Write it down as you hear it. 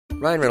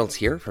Ryan Reynolds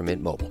here from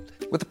Mint Mobile.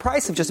 With the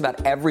price of just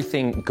about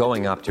everything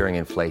going up during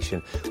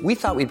inflation, we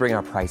thought we'd bring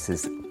our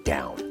prices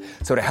down.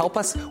 So to help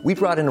us, we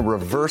brought in a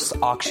reverse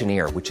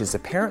auctioneer, which is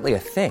apparently a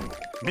thing.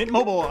 Mint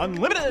Mobile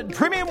Unlimited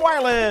Premium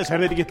Wireless. How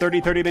to get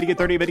 30, 30, bit to get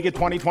 30, bit to get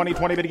 20, 20,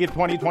 20, bit to get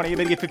 20, 20,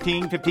 bit to get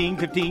 15, 15,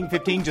 15,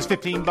 15, just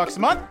 $15 a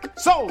month?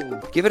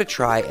 Sold! Give it a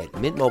try at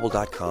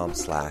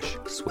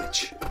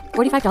mintmobile.com/switch.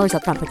 $45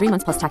 up front for 3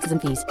 months plus taxes and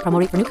fees. Promo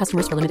rate for new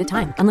customers for limited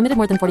time. Unlimited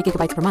more than 40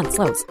 gigabytes per month.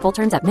 Slows full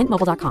terms at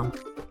mintmobile.com.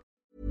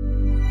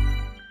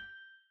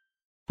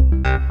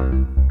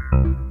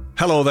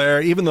 Hello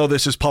there. Even though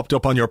this has popped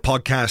up on your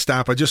podcast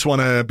app, I just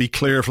want to be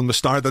clear from the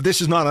start that this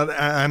is not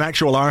an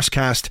actual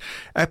Arsecast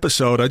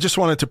episode. I just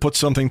wanted to put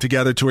something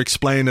together to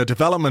explain a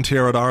development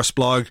here at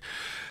Arseblog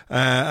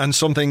and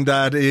something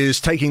that is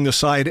taking the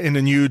site in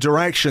a new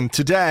direction.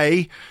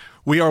 Today,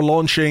 we are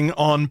launching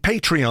on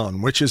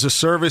Patreon, which is a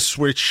service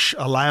which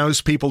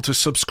allows people to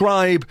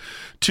subscribe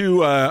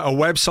to a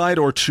website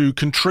or to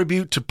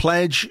contribute, to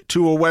pledge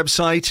to a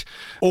website,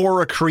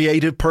 or a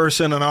creative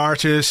person, an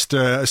artist,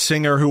 a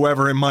singer,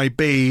 whoever it might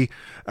be.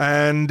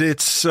 And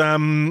it's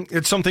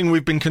something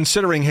we've been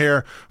considering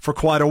here for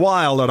quite a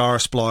while at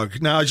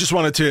Arseblog. Now, I just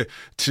wanted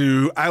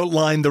to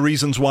outline the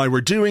reasons why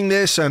we're doing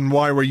this and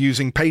why we're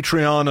using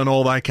Patreon and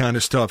all that kind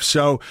of stuff.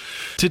 So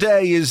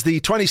today is the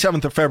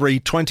 27th of February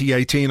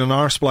 2018, and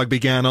Arseblog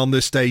began on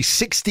this day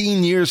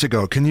 16 years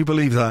ago. Can you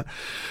believe that?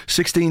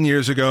 16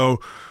 years ago.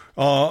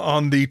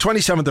 On the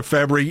 27th of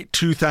February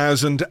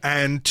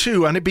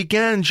 2002, and it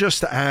began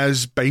just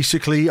as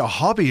basically a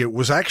hobby. It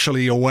was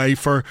actually a way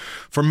for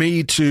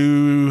me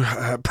to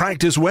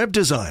practice web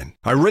design.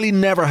 I really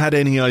never had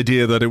any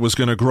idea that it was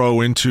going to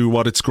grow into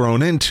what it's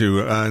grown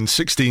into, and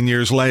 16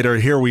 years later,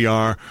 here we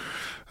are.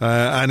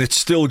 And it's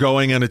still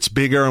going, and it's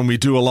bigger, and we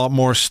do a lot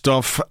more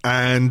stuff,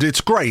 and it's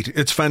great.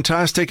 It's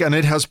fantastic, and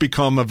it has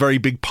become a very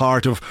big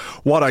part of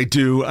what I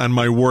do and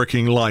my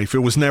working life. It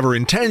was never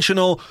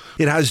intentional.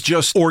 It has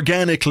just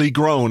organically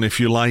grown, if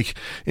you like,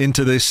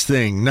 into this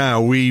thing.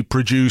 Now, we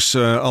produce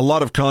a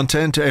lot of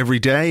content every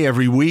day,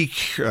 every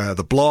week.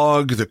 The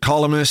blog, the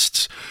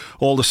columnists,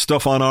 all the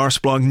stuff on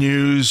Arseblog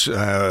News,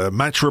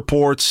 match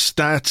reports,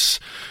 stats,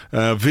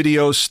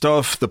 video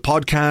stuff, the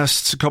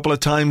podcasts a couple of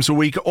times a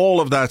week,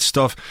 all of that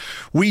stuff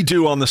we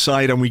do on the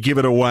site, and we give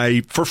it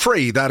away for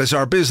free. That is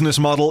our business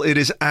model. It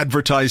is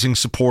advertising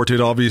supported,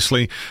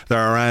 obviously. There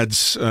are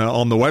ads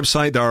on the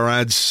website. There are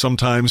ads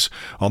sometimes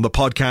on the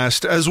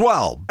podcast as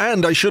well.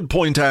 And I should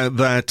point out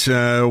that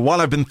while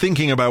I've been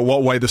thinking about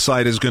what way the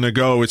site is going to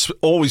go, it's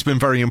always been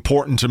very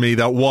important to me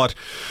that what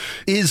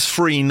is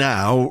free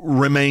now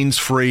remains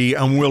free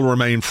and will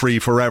remain free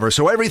forever.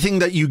 So everything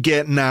that you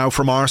get now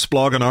from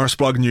Arseblog and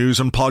Arseblog News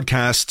and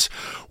podcasts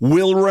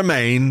will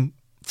remain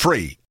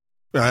free.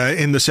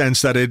 In the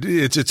sense that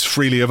it's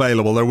freely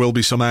available. There will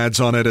be some ads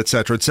on it,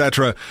 etc.,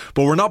 etc.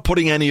 But we're not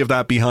putting any of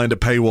that behind a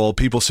paywall.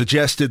 People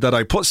suggested that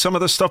I put some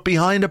of the stuff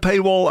behind a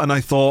paywall, and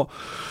I thought,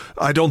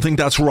 I don't think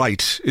that's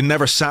right. It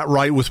never sat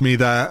right with me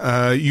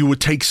that you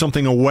would take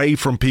something away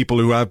from people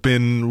who have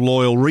been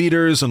loyal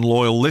readers and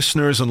loyal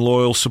listeners and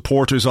loyal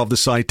supporters of the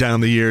site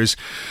down the years.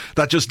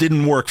 That just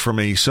didn't work for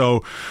me.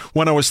 So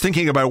when I was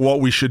thinking about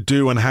what we should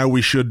do and how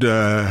we should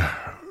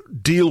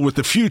deal with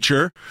the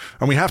future,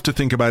 and we have to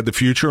think about the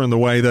future and the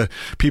way that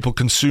people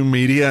consume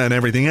media and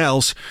everything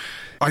else,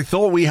 I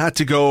thought we had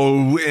to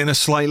go in a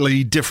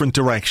slightly different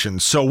direction.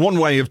 So one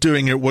way of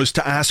doing it was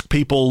to ask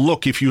people,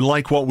 look, if you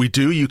like what we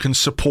do, you can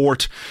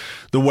support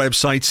the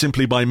website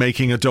simply by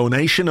making a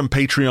donation, and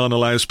Patreon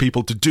allows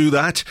people to do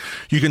that.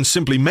 You can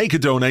simply make a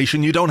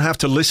donation. You don't have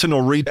to listen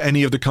or read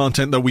any of the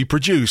content that we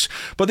produce.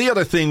 But the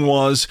other thing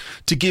was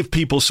to give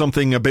people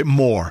something a bit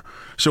more.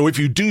 So if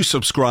you do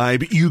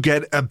subscribe, you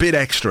get a bit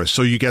extra.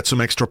 So you get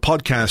some extra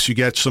podcasts, you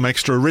get some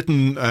extra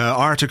written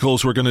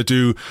articles. We're going to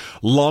do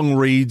long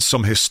reads,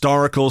 some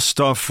historical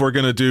stuff. We're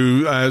going to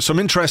do some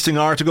interesting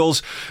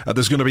articles.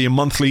 There's going to be a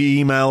monthly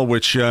email,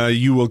 which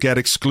you will get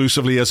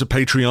exclusively as a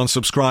Patreon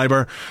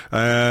subscriber.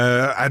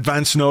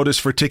 Advance notice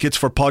for tickets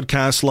for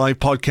podcasts, live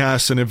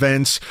podcasts and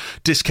events,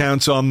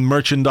 discounts on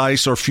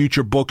merchandise or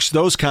future books.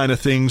 Those kind of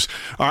things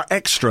are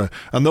extra,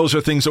 and those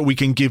are things that we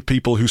can give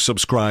people who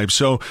subscribe.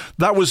 So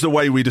that was the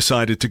way we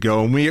decided to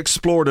go, and we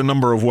explored a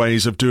number of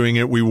ways of doing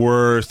it. We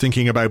were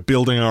thinking about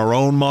building our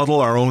own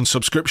model, our own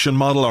subscription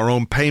model, our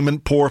own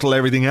payment portal,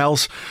 everything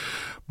else.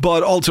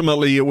 But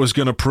ultimately, it was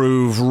going to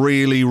prove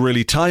really,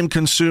 really time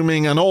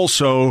consuming. And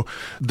also,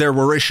 there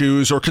were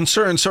issues or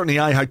concerns. Certainly,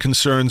 I had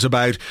concerns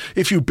about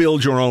if you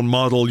build your own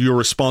model, you're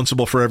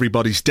responsible for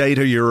everybody's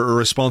data. You're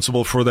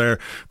responsible for their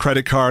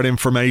credit card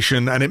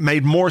information. And it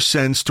made more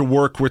sense to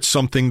work with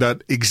something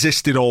that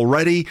existed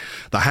already,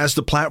 that has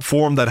the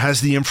platform, that has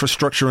the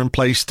infrastructure in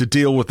place to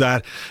deal with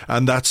that.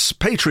 And that's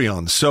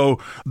Patreon. So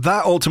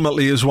that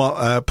ultimately is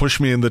what pushed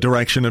me in the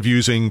direction of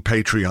using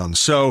Patreon.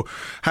 So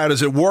how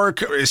does it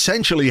work?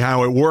 Essentially, essentially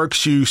how it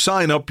works. You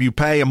sign up, you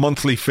pay a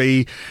monthly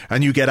fee,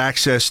 and you get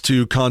access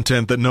to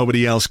content that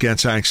nobody else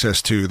gets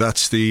access to.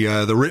 That's the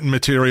written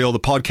material, the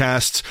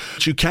podcasts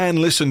you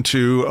can listen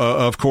to,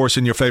 of course,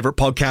 in your favorite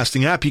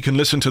podcasting app. You can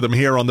listen to them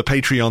here on the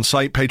Patreon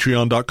site,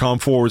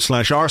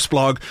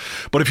 patreon.com/arseblog.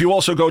 But if you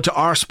also go to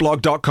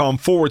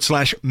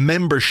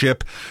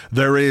arseblog.com/membership,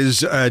 there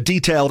is a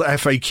detailed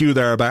FAQ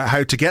there about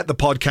how to get the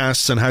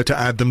podcasts and how to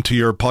add them to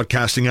your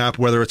podcasting app,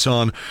 whether it's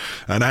on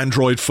an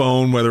Android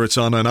phone, whether it's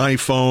on an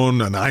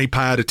iPhone, an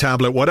iPad, a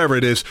tablet, whatever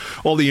it is.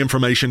 All the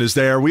information is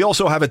there. We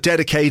also have a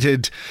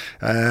dedicated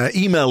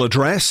email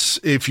address.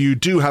 If you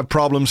do have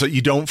problems that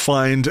you don't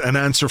find an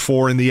answer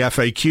for in the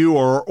FAQ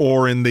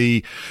or in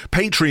the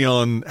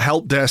Patreon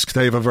help desk,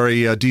 they have a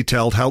very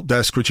detailed help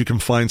desk which you can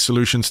find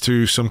solutions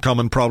to some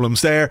common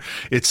problems there.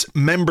 It's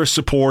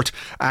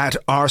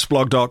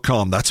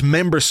membersupport@arseblog.com. That's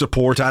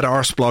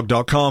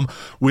membersupport@arseblog.com.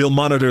 We'll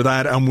monitor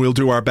that and we'll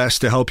do our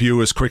best to help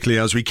you as quickly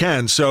as we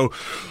can. So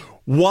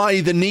why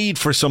the need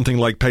for something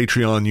like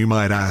Patreon, you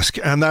might ask?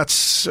 And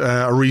that's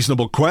a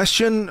reasonable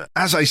question.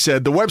 As I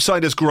said, the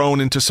website has grown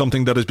into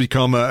something that has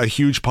become a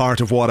huge part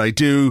of what I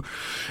do.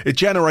 It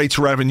generates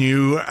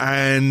revenue,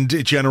 and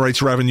it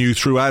generates revenue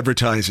through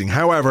advertising.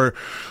 However,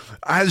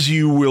 as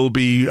you will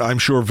be, I'm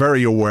sure,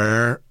 very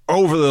aware,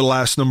 over the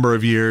last number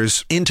of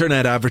years,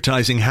 internet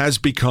advertising has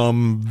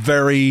become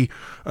very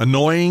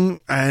annoying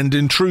and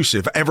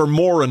intrusive, ever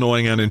more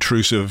annoying and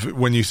intrusive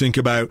when you think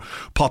about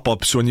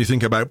pop-ups, when you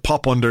think about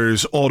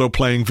pop-unders,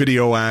 auto-playing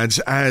video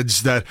ads,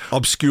 ads that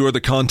obscure the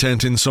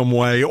content in some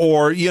way,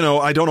 or, you know,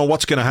 I don't know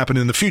what's going to happen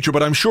in the future,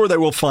 but I'm sure they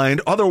will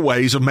find other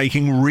ways of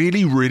making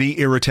really,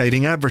 really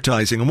irritating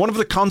advertising. And one of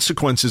the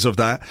consequences of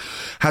that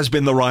has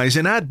been the rise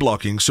in ad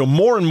blocking. So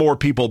more and more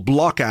people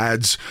block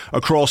ads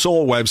across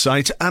all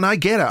websites, and I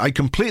get it. I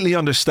completely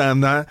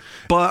understand that.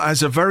 But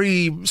as a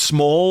very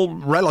small,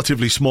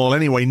 relatively small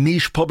anyway,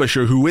 niche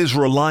publisher who is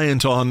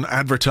reliant on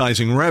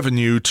advertising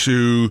revenue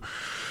to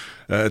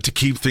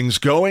keep things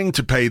going,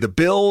 to pay the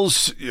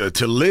bills,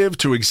 to live,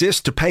 to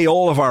exist, to pay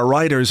all of our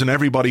writers, and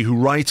everybody who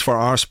writes for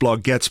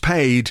Arseblog gets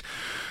paid,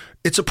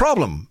 it's a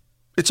problem.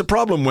 It's a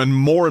problem when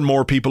more and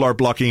more people are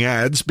blocking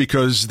ads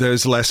because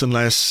there's less and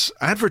less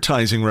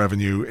advertising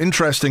revenue.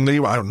 Interestingly,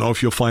 I don't know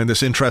if you'll find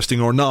this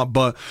interesting or not,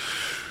 but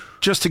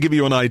just to give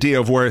you an idea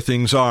of where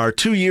things are,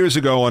 2 years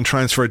ago on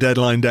Transfer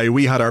Deadline Day,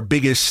 we had our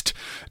biggest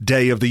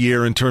day of the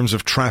year in terms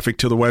of traffic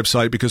to the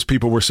website because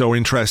people were so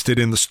interested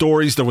in the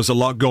stories. There was a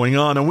lot going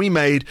on, and we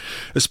made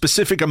a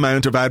specific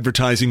amount of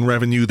advertising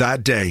revenue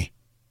that day.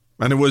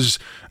 And it was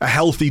a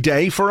healthy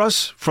day for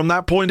us from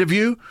that point of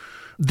view.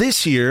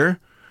 This year,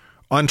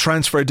 on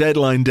Transfer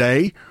Deadline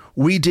Day,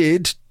 we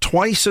did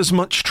twice as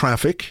much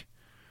traffic,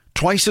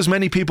 twice as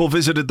many people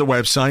visited the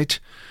website,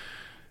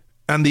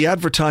 and the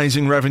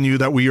advertising revenue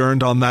that we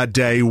earned on that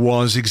day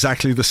was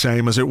exactly the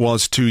same as it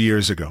was 2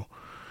 years ago.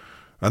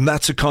 And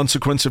that's a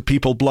consequence of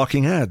people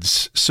blocking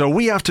ads. So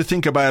we have to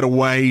think about a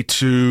way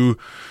to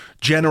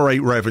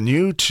generate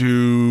revenue,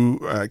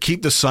 to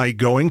keep the site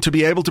going, to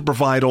be able to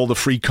provide all the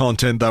free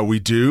content that we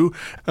do,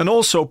 and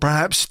also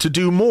perhaps to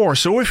do more.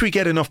 So if we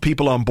get enough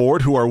people on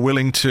board who are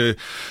willing to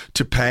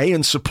pay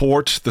and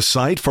support the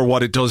site for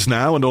what it does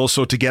now, and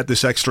also to get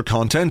this extra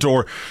content,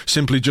 or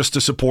simply just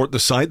to support the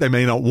site, they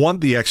may not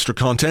want the extra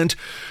content,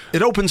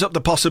 it opens up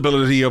the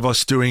possibility of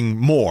us doing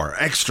more,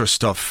 extra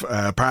stuff,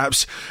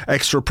 perhaps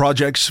extra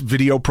projects,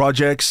 video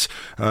projects,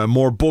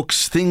 more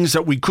books, things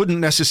that we couldn't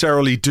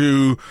necessarily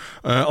do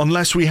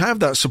unless we have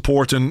that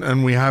support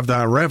and we have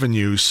that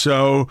revenue.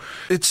 So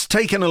it's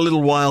taken a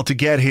little while to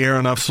get here,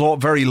 and I've thought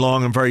very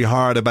long and very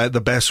hard about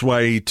the best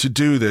way to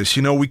do this.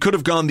 You know, we could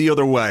have gone the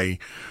other way.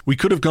 We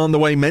could have gone the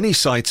way many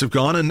sites have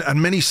gone,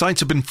 and many sites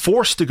have been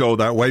forced to go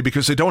that way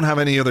because they don't have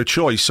any other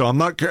choice. So I'm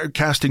not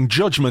casting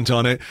judgment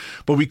on it,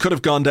 but we could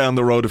have gone down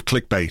the road of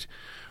clickbait.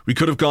 We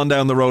could have gone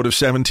down the road of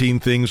 17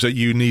 things that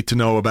you need to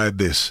know about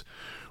this.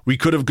 We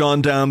could have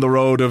gone down the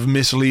road of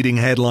misleading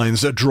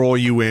headlines that draw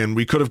you in.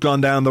 We could have gone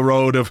down the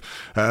road of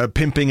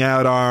pimping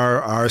out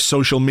our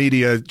social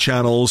media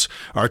channels,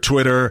 our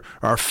Twitter,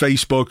 our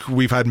Facebook.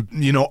 We've had,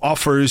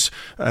 offers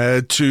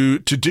to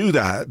do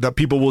that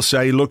people will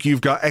say, look,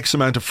 you've got X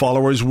amount of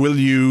followers. Will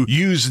you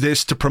use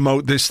this to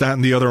promote this, that,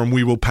 and the other, and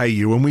we will pay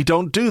you? And we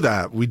don't do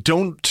that. We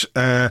don't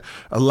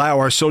allow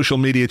our social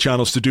media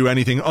channels to do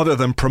anything other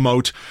than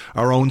promote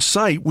our own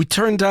site. We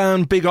turn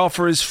down big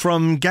offers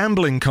from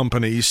gambling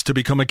companies to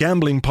become a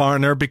gambling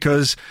partner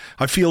because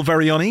I feel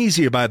very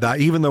uneasy about that.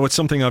 Even though it's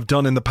something I've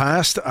done in the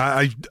past,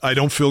 I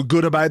don't feel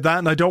good about that,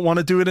 and I don't want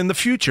to do it in the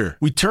future.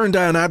 We turn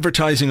down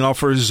advertising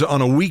offers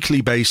on a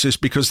weekly basis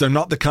because they're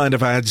not the kind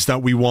of ads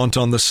that we want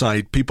on the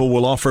site. People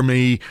will offer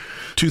me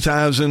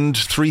 £2,000,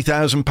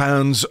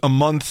 £3,000 a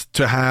month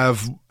to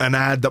have an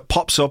ad that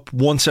pops up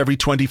once every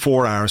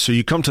 24 hours. So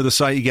you come to the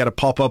site, you get a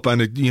pop-up,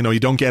 and you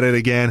don't get it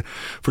again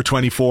for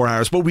 24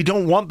 hours. But we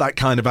don't want that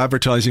kind of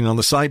advertising on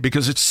the site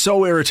because it's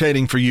so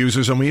irritating for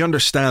users. and we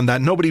understand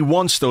that nobody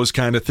wants those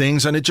kind of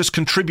things, and it just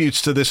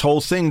contributes to this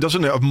whole thing,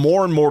 doesn't it, of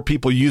more and more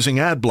people using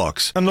ad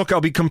blocks. And look,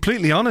 I'll be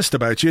completely honest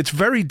about you, it's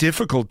very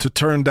difficult to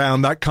turn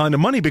down that kind of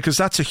money because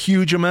that's a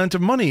huge amount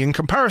of money in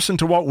comparison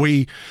to what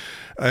we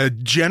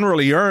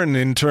generally earn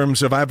in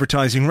terms of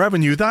advertising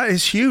revenue. That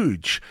is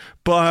huge,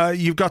 but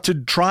you've got to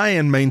try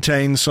and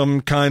maintain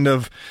some kind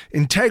of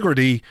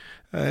integrity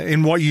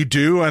in what you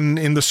do and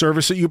in the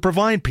service that you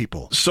provide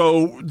people.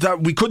 So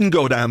that we couldn't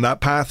go down that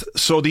path.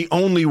 So the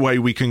only way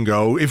we can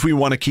go, if we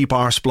want to keep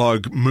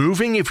Arsblog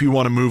moving, if we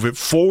want to move it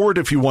forward,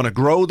 if we want to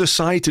grow the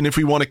site, and if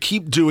we want to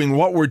keep doing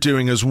what we're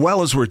doing as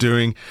well as we're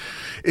doing,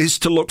 is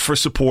to look for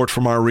support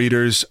from our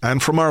readers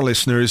and from our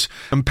listeners.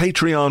 And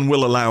Patreon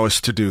will allow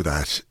us to do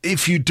that.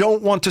 If you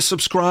don't want to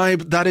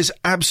subscribe, that is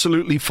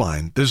absolutely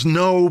fine. There's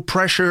no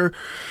pressure.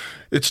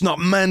 It's not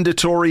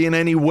mandatory in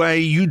any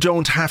way. You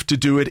don't have to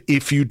do it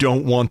if you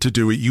don't want to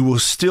do it. You will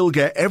still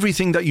get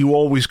everything that you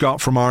always got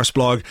from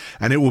Arsblog,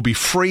 and it will be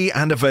free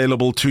and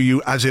available to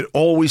you as it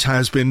always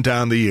has been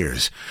down the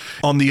years.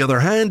 On the other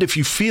hand, if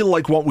you feel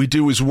like what we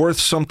do is worth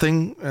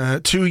something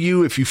to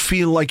you, if you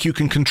feel like you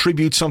can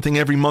contribute something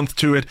every month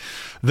to it,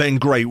 then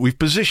great. We've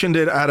positioned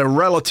it at a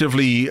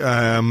relatively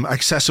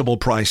accessible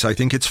price. I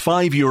think it's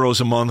 €5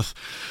 a month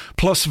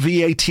plus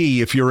VAT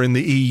if you're in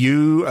the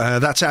EU.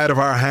 That's out of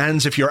our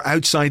hands. If you're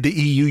outside the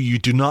EU, you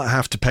do not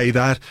have to pay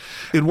that.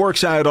 It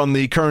works out on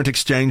the current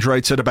exchange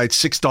rates at about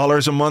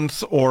 $6 a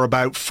month or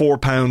about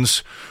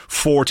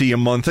 £4.40 a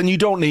month. And you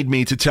don't need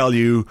me to tell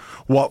you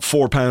what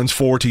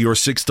 £4.40 or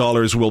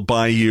 $6 will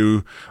buy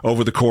you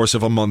over the course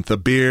of a month. A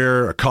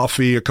beer, a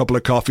coffee, a couple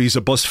of coffees,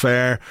 a bus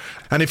fare.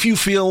 And if you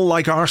feel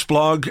like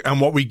Arsblog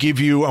and what we give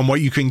you and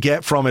what you can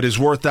get from it is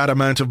worth that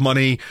amount of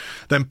money,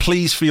 then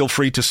please feel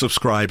free to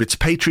subscribe. It's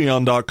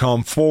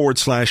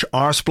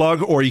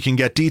patreon.com/Arsblog, or you can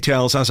get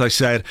details, as I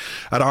said,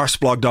 at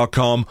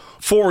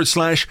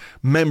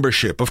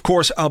arsblog.com/membership. Of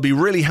course, I'll be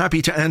really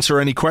happy to answer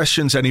any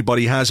questions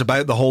anybody has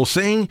about the whole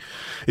thing.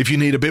 If you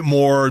need a bit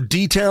more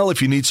detail,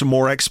 if you need some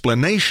more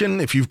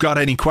explanation, if you've got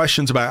any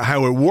questions about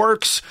how it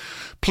works,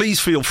 please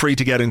feel free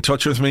to get in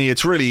touch with me.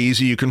 It's really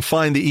easy. You can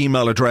find the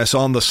email address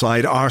on the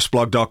site,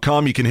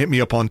 arsblog.com. You can hit me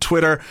up on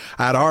Twitter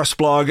at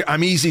arsblog.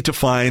 I'm easy to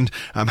find.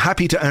 I'm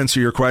happy to answer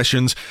your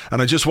questions.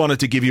 And I just wanted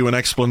to give you an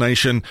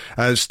explanation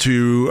as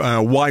to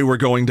why we're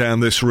going down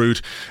this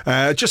route.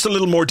 Just a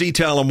little more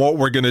detail on what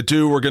we're going to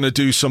do. We're going to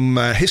do some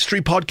history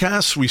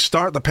podcasts. We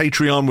start the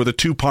Patreon with a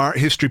 2-part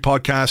history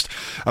podcast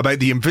about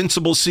the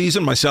Invincible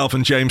season. Myself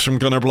and James from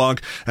Gunnerblog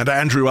and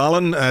Andrew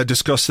Allen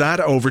discuss that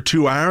over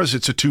 2 hours.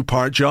 It's a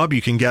 2-part job.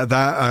 You can get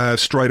that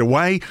straight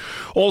away.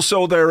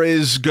 Also, there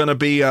is going to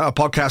be a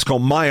podcast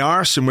called My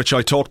Arse, in which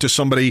I talk to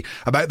somebody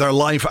about their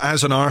life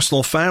as an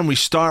Arsenal fan. We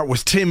start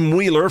with Tim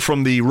Wheeler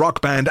from the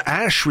rock band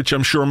Ash, which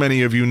I'm sure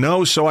many of you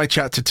know. So I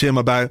chat to Tim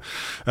about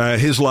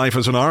his life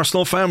as an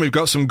Arsenal fan. We've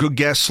got some good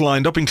guests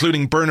lined up,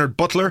 including Bernard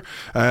Butler,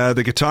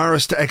 the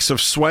guitarist, ex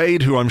of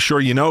Suede, who I'm sure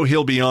you know.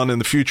 He'll be on in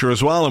the future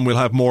as well, and we'll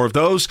have more of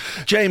those.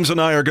 James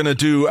and I are going to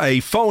do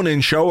a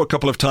phone-in show a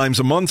couple of times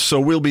a month, so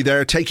we'll be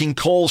there taking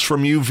calls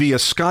from you via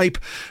Skype.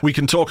 We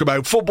can talk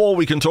about football,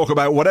 we can talk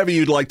about whatever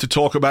you'd like to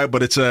talk about,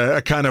 but it's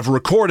a kind of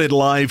recorded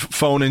live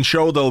phone-in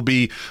show. There'll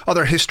be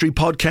other history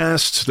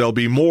podcasts, there'll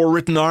be more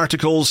written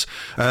articles,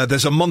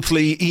 there's a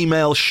monthly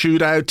email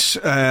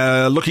shootout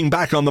looking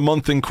back on the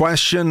month in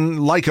question,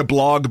 like a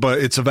blog, but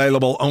it's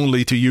available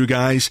only to you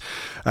guys.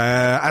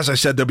 As I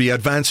said, there'll be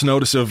advance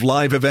notice of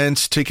live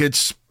events,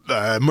 tickets,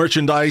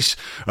 merchandise,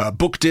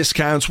 book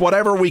discounts,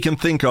 whatever we can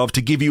think of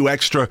to give you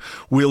extra,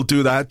 we'll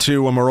do that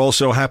too. And we're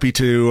also happy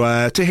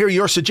to hear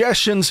your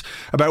suggestions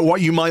about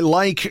what you might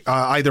like,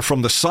 either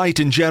from the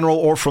site in general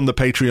or from the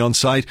Patreon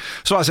site.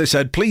 So as I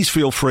said, please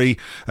feel free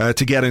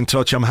to get in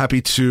touch. I'm happy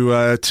to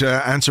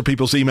answer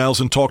people's emails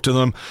and talk to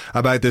them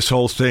about this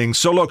whole thing.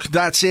 So look,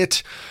 that's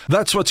it.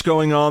 That's what's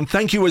going on.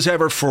 Thank you as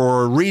ever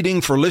for reading,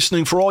 for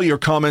listening, for all your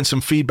comments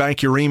and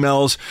feedback, your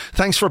emails.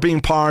 Thanks for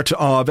being part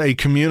of a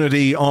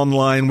community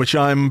online, which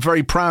I'm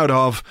very proud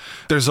of.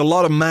 There's a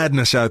lot of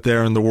madness out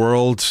there in the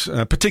world,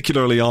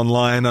 particularly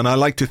online, and I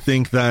like to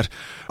think that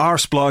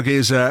Arsblog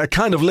is a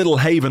kind of little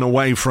haven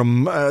away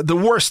from the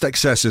worst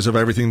excesses of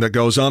everything that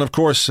goes on. Of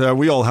course,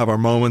 we all have our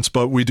moments,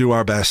 but we do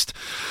our best.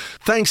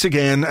 Thanks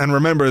again, and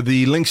remember,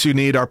 the links you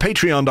need are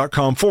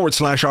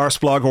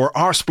patreon.com/Arsblog or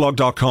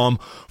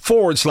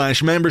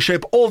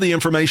arsblog.com/membership. All the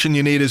information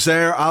you need is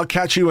there. I'll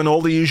catch you in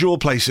all the usual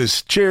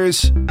places.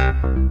 Cheers.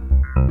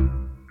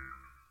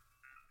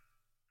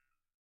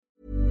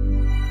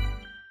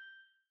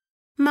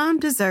 Mom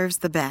deserves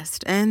the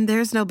best, and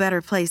there's no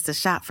better place to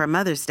shop for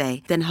Mother's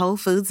Day than Whole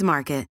Foods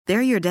Market.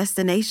 They're your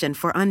destination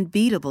for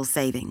unbeatable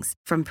savings,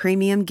 from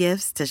premium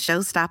gifts to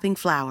show-stopping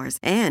flowers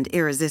and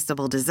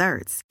irresistible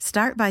desserts.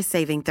 Start by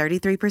saving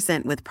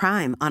 33% with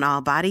Prime on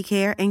all body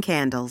care and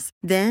candles.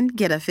 Then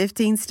get a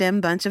 15-stem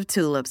bunch of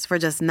tulips for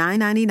just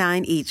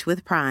 $9.99 each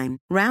with Prime.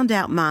 Round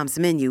out Mom's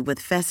menu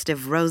with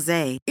festive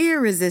rosé,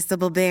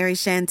 irresistible berry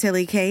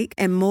chantilly cake,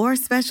 and more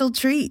special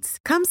treats.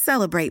 Come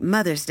celebrate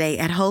Mother's Day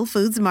at Whole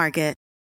Foods Market.